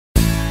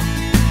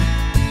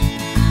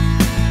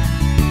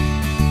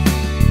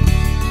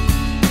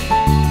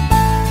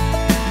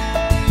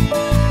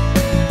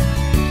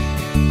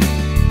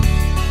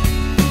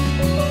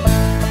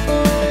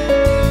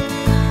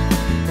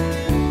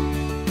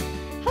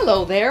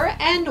Hello there,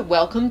 and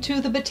welcome to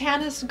the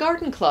Botanus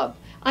Garden Club.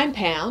 I'm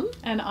Pam.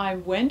 And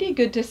I'm Wendy.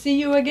 Good to see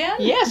you again.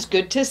 Yes,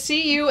 good to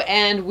see you.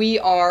 And we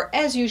are,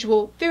 as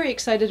usual, very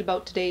excited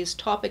about today's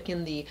topic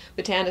in the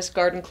Botanus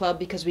Garden Club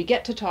because we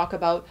get to talk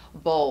about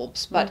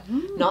bulbs, but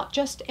not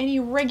just any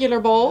regular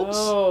bulbs.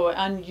 Oh,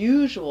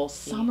 unusual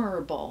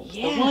summer bulbs.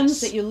 Yes. The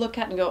ones that you look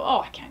at and go,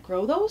 oh, I can't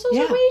grow those.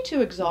 Those are way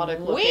too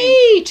exotic looking.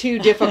 Way too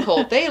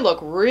difficult. They look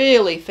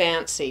really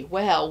fancy.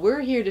 Well,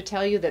 we're here to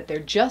tell you that they're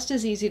just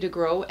as easy to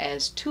grow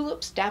as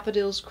tulips,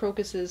 daffodils,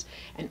 crocuses,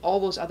 and all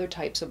those other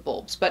types of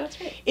bulbs. But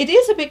it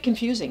is a bit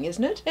confusing,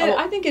 isn't it?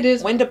 I think it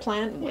is. When to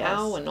plant and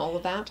how and all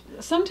of that.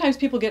 Sometimes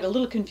people get a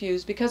little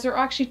confused because there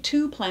are actually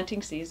two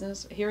planting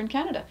seasons here in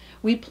Canada.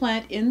 We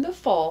plant in the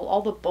fall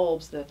all the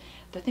bulbs, the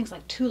things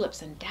like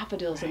tulips and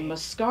daffodils and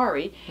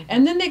muscari,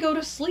 and then they go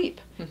to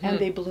sleep and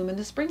they bloom in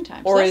the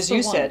springtime. Or as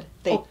you said,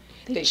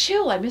 they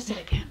chill. I missed it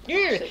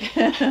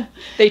again.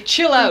 They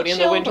chill out in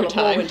the winter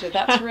time.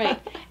 That's right.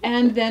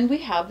 And then we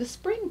have the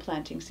spring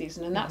planting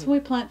season, and that's when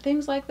we plant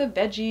things like the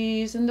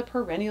veggies and the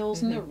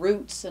perennials and the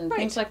roots and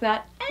things like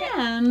that,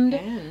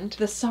 and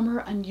the summer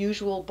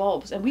unusual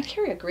bulbs. And we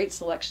carry a great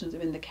selection of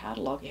them in the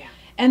catalog. Yeah.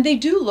 And they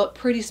do look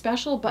pretty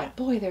special, but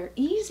boy, they're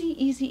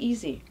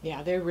easy.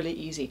 Yeah, they're really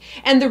easy.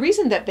 And the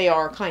reason that they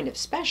are kind of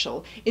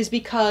special is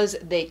because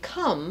they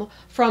come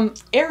from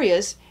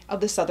areas of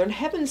the southern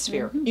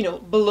hemisphere, you know,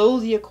 below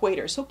the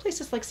equator. So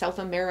places like South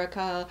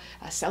America,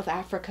 South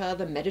Africa,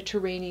 the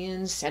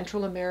Mediterranean,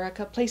 Central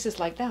America, places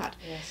like that.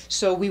 Yes.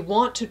 So we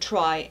want to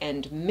try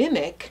and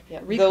mimic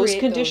those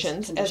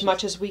conditions as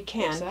much as we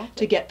can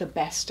to get the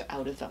best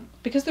out of them.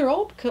 Because they're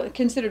all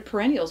considered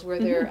perennials where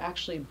they're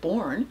actually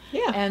born,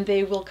 and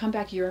they will come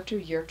back year after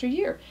year after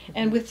year.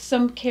 And with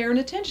some care and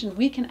attention,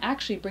 we can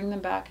actually bring them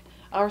back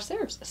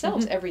ourselves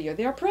every year.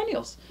 They are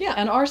perennials. Yeah.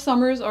 And our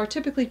summers are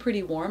typically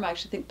pretty warm. I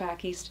actually think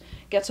back east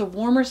gets a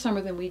warmer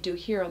summer than we do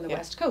here on the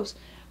West Coast.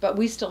 But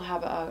we still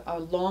have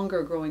a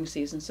longer growing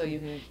season. So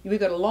we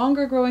got a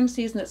longer growing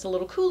season that's a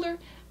little cooler,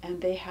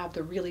 and they have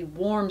the really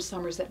warm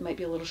summers that might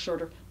be a little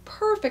shorter.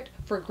 Perfect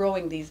for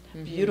growing these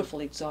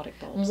beautiful exotic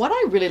bulbs. What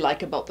I really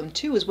like about them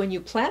too is when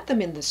you plant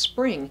them in the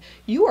spring,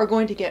 you are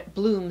going to get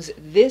blooms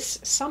this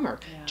summer.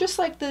 Just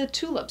like the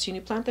tulips, when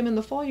you plant them in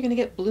the fall, you're going to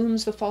get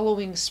blooms the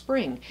following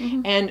spring.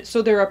 And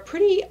so they're a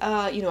pretty,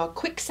 a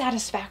quick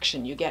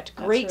satisfaction. You get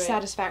great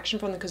satisfaction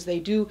from them because they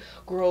do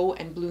grow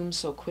and bloom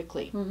so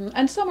quickly.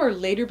 And some are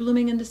later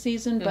blooming in the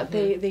season, but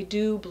they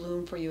do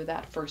bloom for you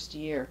that first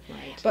year.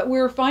 Right. But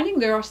we're finding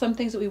there are some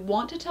things that we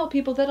want to tell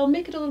people that'll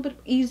make it a little bit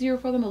easier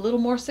for them, a little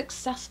more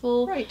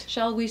successful,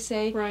 shall we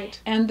say. Right.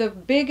 And the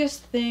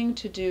biggest thing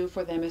to do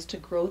for them is to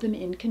grow them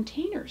in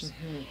containers.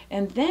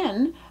 And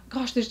then,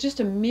 gosh, there's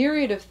just a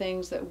myriad of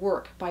things that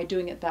work by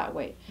doing it that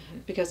way.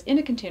 Because in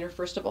a container,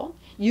 first of all,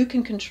 you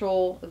can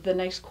control the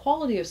nice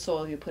quality of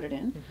soil you put it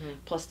in,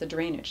 plus the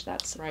drainage.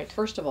 That's,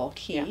 first of all,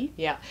 key.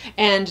 Yeah.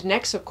 And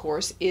next, of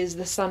course, is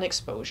the sun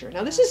exposure.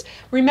 Now, this is,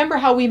 remember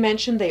how we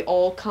mentioned they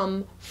all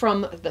come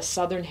from the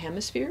southern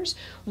hemispheres?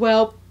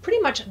 Well, pretty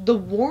much the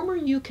warmer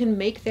you can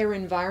make their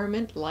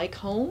environment like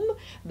home,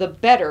 the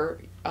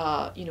better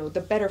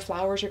the better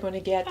flowers you're going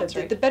to get,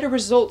 the better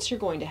results you're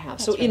going to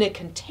have. So in a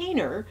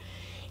container,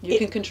 you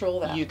can control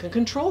that. You can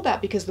control that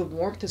because the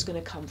warmth is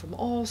going to come from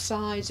all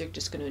sides. You're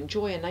just going to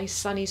enjoy a nice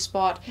sunny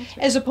spot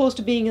as opposed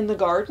to being in the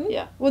garden.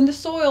 Yeah. When the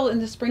soil in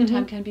the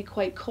springtime can be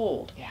quite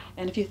cold. Yeah.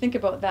 And if you think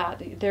about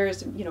that,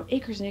 there's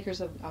acres and acres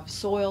of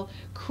soil,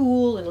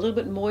 cool and a little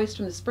bit moist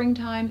from the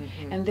springtime,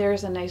 and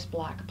there's a nice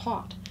black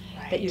pot.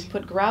 That you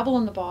put gravel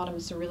on the bottom,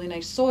 some really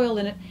nice soil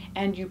in it,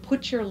 and you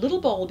put your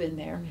little bulb in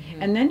there,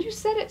 and then you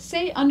set it,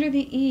 say, under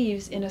the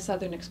eaves in a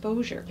southern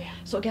exposure. Yeah.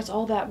 So it gets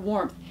all that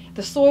warmth.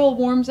 The soil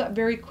warms up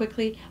very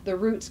quickly, the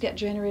roots get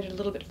generated a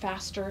little bit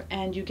faster,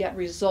 and you get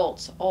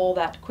results all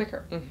that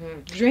quicker.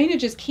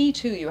 Drainage is key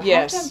too. You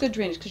have to have good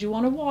drainage because you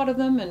want to water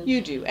them. And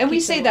you do. And we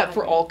say that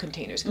for all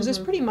containers because there's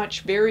pretty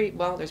much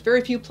there's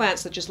very few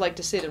plants that just like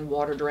to sit in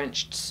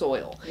water-drenched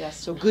soil. Yes.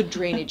 So good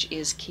drainage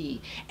is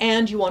key.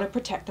 And you want to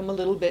protect them a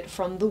little bit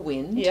from the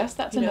wind. Yes,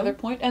 that's another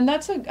point. And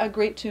that's a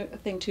great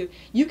thing too.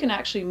 You can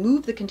actually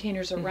move the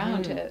containers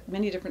around to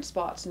many different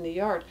spots in the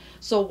yard.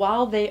 So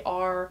while they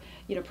are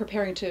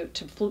preparing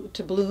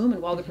to bloom,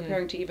 and while they're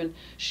preparing to even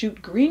shoot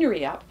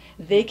greenery up,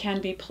 they can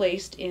be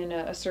placed in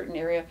a certain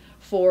area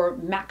for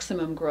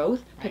maximum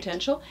growth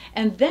potential.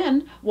 And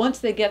then once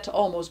they get to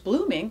almost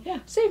blooming,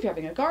 say if you're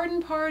having a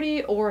garden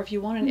party or if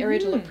you want an area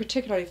to look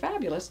particularly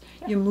fabulous,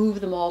 you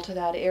move them all to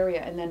that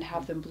area and then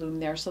have them bloom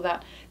there. So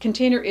that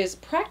container is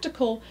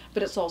practical,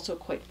 but it's also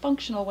quite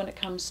functional when it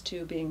comes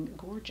to being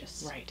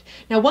gorgeous. Right.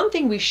 Now, one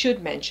thing we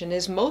should mention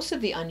is most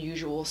of the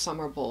unusual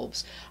summer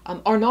bulbs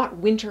are not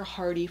winter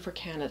hardy for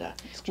Canada,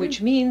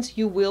 which means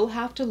you will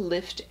have to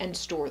lift and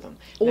store them.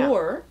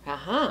 Or,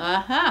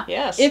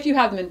 yes, if you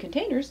have them in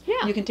containers,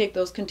 Yeah. you can take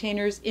those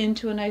containers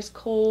into a nice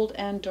cold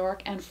and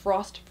dark and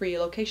frost-free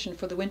location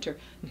for the winter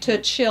to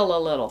chill a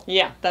little.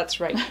 Yeah, that's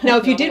right. Now,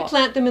 if you Not a did lot.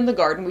 plant them in the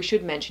garden, we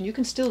should mention you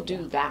can still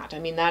do that. I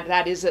mean,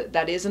 that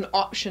is an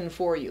option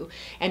for you.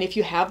 And if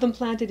you have them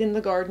planted in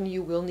the garden,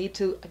 you will need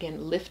to,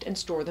 again, lift and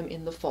store them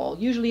in the fall.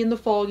 Usually in the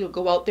fall, you'll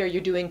go out there,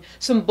 you're doing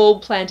some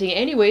bulb planting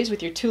anyways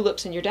with your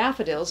tulips and your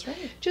daffodils. That's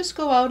right. Just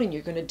go out and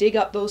you're going to dig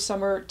up those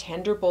summer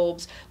tender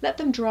bulbs, let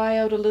them dry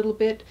out a little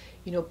bit,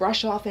 you know,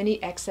 brush off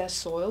any excess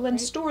soil and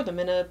store them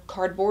in a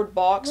cardboard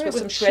box with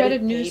some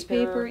shredded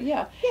newspaper.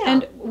 Yeah.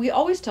 And we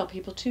always tell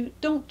people to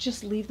don't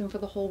just leave them for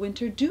the whole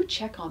winter. Do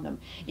check on them.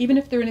 Even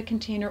if they're in a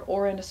container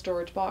or in a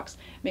storage box,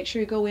 make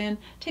sure you go in,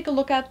 take a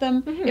look at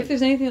them. If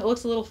there's anything that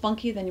looks a little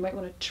funky, then you might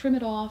want to trim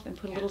it off and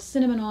put a little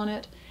cinnamon on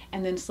it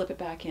and then slip it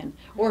back in.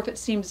 Or if it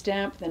seems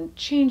damp, then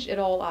change it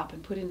all up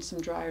and put in some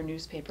drier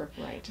newspaper.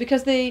 Right.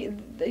 Because they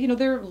you know,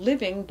 they're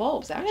living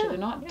bulbs actually. They're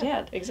not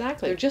dead.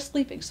 Exactly. They're just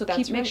sleeping. So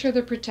make sure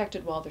they're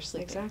protected while they're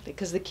sleeping. Exactly,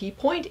 because the key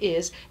point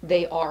is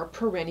they are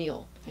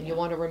perennial, and you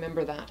want to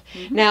remember that.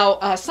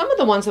 Now, some of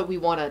the ones that we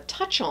want to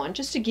touch on,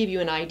 just to give you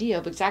an idea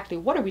of exactly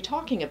what are we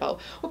talking about,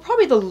 well,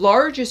 probably the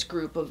largest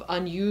group of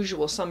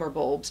unusual summer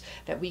bulbs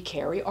that we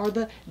carry are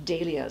the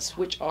dahlias,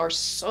 which are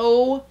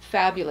so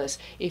fabulous.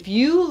 If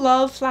you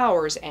love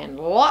flowers and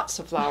lots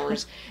of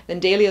flowers,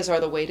 then dahlias are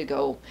the way to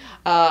go.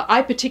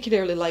 I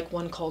particularly like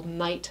one called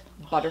Night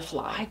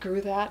Butterfly. I grew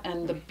that,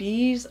 and the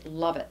bees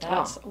love it.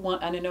 That's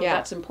one, and I know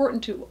that's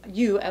important to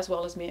you as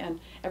well as me and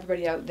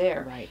everybody out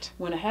there. Right.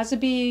 When it has a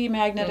bee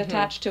magnet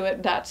attached to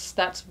it,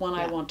 that's one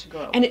I want to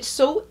grow. And it's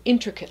so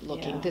intricate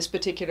looking, this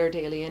particular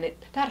dahlia, and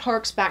that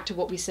harks back to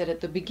what we said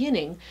at the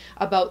beginning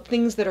about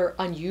things that are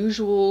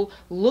unusual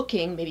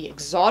looking, maybe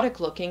exotic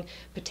looking,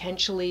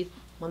 potentially.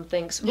 One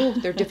thinks, oh,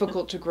 they're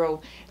difficult to grow.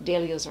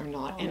 Dahlias are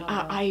not. And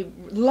I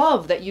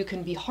love that you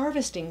can be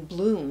harvesting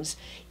blooms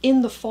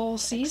in the fall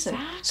season.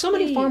 Exactly. So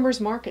many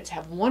farmers markets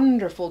have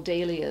wonderful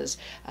dahlias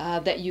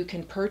that you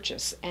can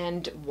purchase.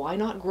 And why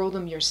not grow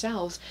them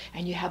yourselves?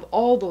 And you have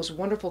all those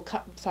wonderful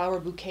cut flower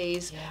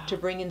bouquets to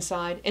bring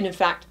inside. And in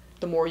fact,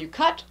 the more you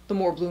cut, the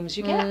more blooms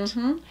you get.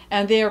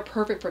 And they are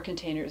perfect for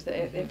containers.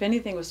 If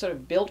anything was sort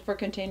of built for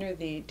container,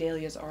 the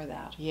dahlias are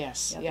that.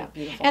 Yes, they're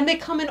beautiful. And they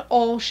come in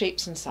all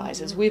shapes and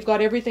sizes. We've got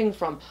everything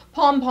from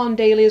pom-pom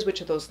dahlias,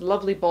 which are those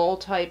lovely ball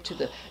type, to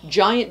the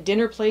giant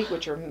dinner plate,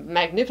 which are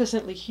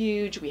magnificently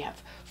huge. We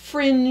have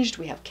fringed,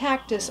 we have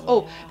cactus.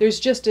 There's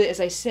just, as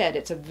I said,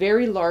 it's a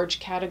very large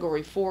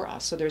category for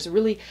us. So there's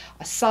really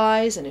a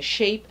size and a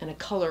shape and a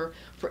color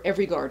for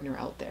every gardener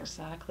out there.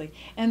 Exactly.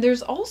 And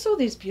there's also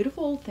these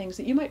beautiful things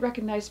that you might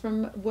recognize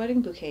from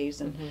wedding bouquets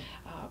and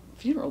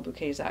funeral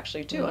bouquets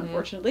actually too,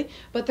 unfortunately.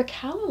 But the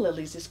calla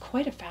lilies is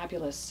quite a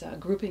fabulous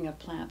grouping of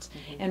plants.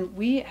 And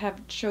we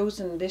have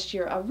chosen this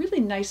year a really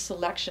nice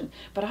selection.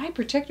 But I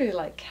particularly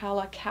like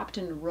Calla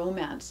Captain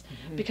Romance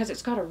because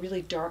it's got a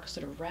really dark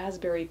sort of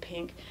raspberry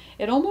pink.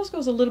 It almost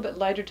goes a little bit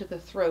lighter to the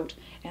throat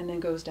and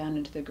then goes down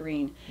into the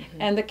green.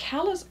 And the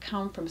callas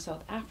come from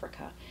South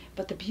Africa.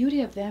 But the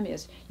beauty of them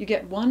is you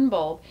get one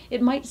bulb.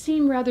 It might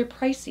seem rather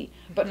pricey,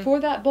 but for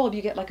that bulb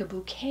you get like a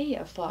bouquet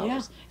of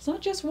flowers. It's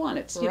not just one.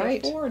 It's you know,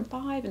 4 and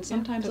 5 and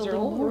sometimes a they're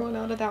little all more. grown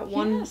out of that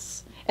one.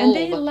 Yes. And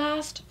they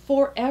last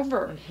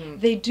forever.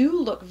 They do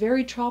look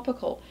very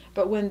tropical,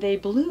 but when they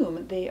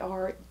bloom, they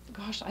are,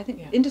 gosh, I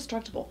think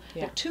indestructible.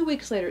 But 2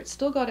 weeks later, it's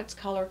still got its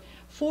color.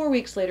 4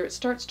 weeks later, it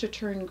starts to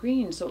turn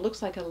green, so it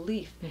looks like a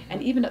leaf.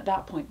 And even at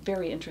that point,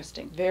 very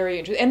interesting. Very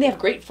interesting. And they have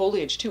great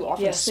foliage too,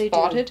 often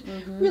spotted.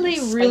 Really,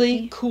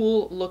 really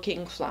cool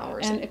looking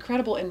flowers. And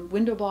incredible in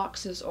window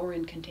boxes or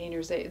in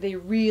containers. They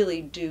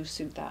really do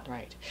suit that.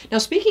 Right. Now,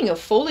 speaking of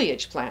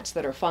foliage plants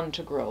that are fun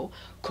to grow,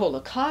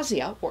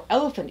 colocasia, or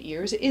elephant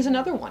ears, is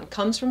another one.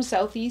 Comes from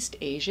Southeast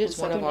Asia. It's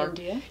one of our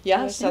India.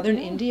 Yeah, southern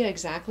India,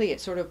 exactly.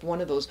 It's sort of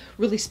one of those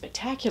really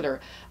spectacular,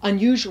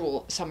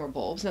 unusual summer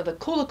bulbs. Now, the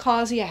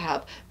colocasia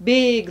have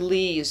big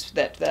leaves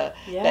that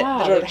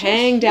sort of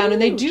hang down,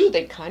 and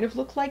they kind of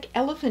look like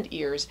elephant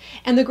ears.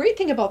 And the great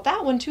thing about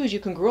that one too is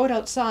you can grow it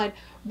outside,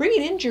 bring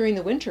it in during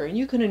the winter, and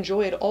you can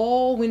enjoy it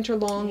all winter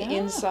long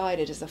inside.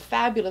 It is a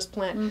fabulous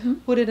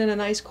plant. Put it in a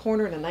nice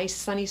corner in a nice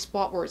sunny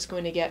spot where it's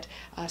going to get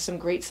some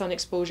great sun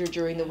exposure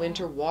during the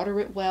winter.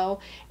 Water it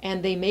well,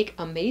 and they make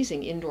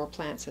amazing indoor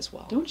plants as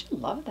well. Don't you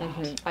love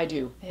that? I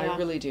do. I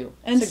really do.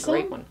 And it's a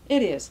great one.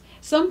 It is.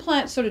 Some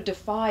plants sort of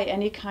defy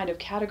any kind of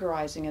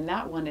categorizing, and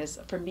that one is,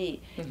 for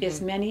me,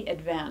 is many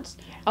advanced,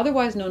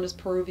 otherwise known as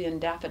Peruvian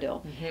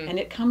daffodil. And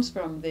it comes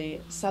from the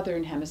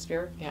southern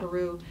hemisphere,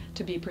 Peru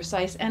to be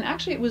precise, and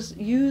actually it was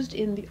used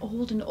in the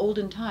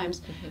olden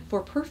times for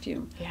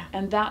perfume.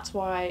 And that's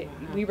why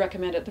we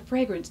recommend it. The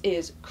fragrance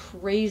is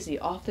crazy,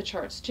 off the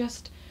charts,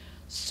 just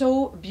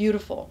so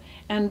beautiful.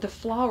 And the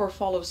flower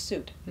follows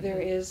suit.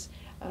 There is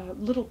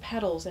little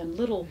petals and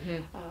little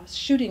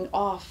shooting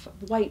off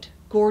white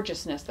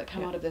gorgeousness that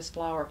come out of this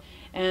flower.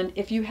 And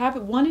if you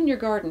have one in your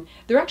garden,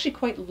 they're actually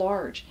quite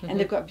large, and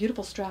they've got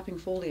beautiful strapping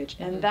foliage,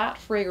 and that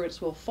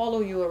fragrance will follow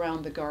you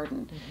around the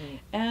garden.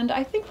 And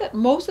I think that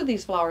most of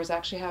these flowers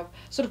actually have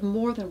sort of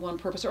more than one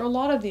purpose, or a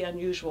lot of the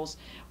unusuals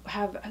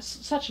have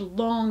such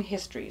long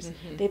histories.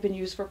 They've been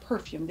used for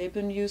perfume, they've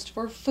been used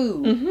for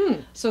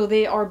food. So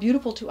they are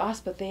beautiful to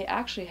us, but they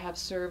actually have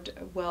served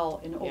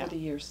well in over the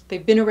years.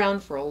 They've been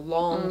around for a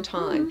long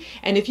time.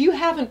 And if you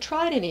haven't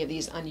tried any of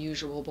these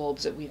unusual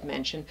bulbs that we've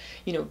mentioned,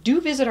 you know, do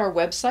visit our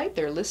website.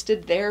 They're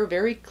listed there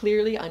very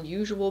clearly,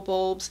 unusual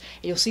bulbs.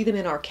 You'll see them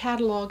in our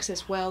catalogs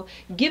as well.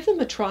 Give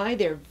them a try.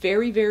 They're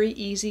very, very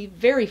easy,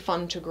 very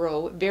fun to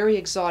grow, very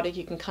exotic.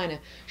 You can kind of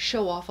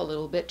show off a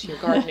little bit to your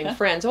gardening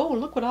friends. Oh,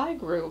 look what I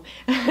grew.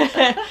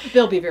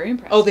 They'll be very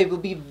impressed. Oh, they will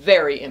be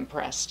very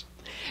impressed.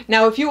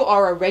 Now, if you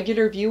are a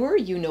regular viewer,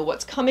 you know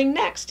what's coming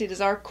next. It is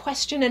our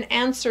question and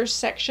answer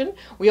section.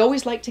 We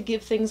always like to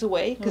give things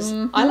away because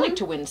I like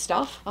to win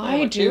stuff.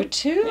 I do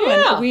too.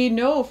 Yeah. And we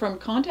know from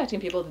contacting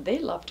people that they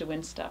love to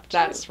win stuff too.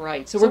 That's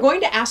right. So we're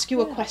going to ask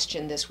you a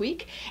question this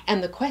week.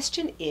 And the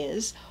question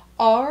is,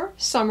 are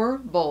summer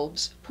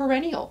bulbs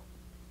perennial?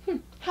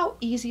 How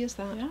easy is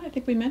that? Yeah, I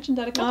think we mentioned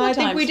that a couple I of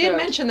times. think we did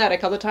mention that a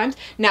couple of times.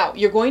 Now,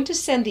 you're going to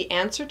send the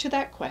answer to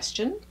that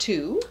question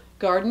to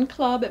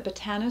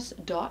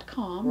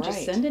gardenclub@botanus.com. Just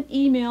Right. send an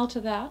email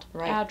to that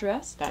Right.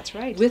 address. That's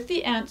right. With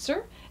the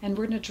answer, and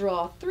we're going to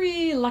draw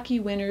 3 lucky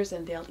winners,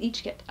 and they'll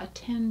each get a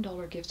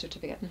 $10 gift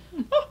certificate.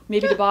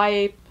 Maybe to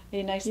buy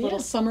a nice little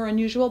summer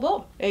unusual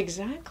bulb.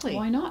 Exactly.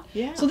 Why not?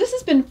 Yeah. So this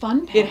has been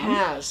fun, Pam. It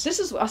has. This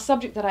is a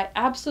subject that I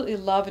absolutely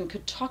love and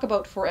could talk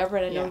about forever,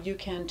 and I know Yeah. you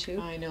can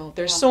too. I know.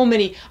 There's so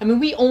many. I mean,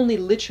 we only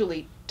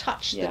literally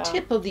touch the Yeah.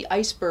 tip of the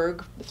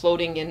iceberg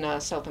floating in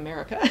South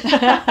America.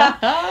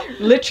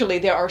 Literally,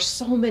 there are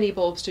so many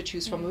bulbs to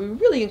choose from. We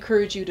really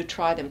encourage you to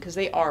try them because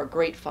they are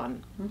great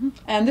fun.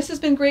 And this has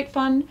been great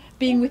fun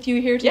being with you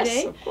here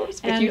today. Yes, of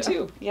course, with you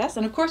too. Yes,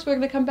 and of course we're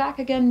going to come back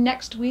again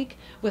next week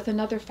with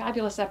another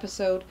fabulous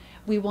episode.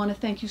 We want to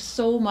thank you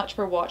so much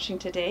for watching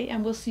today,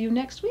 and we'll see you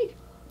next week.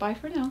 Bye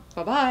for now.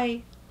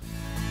 Bye-bye.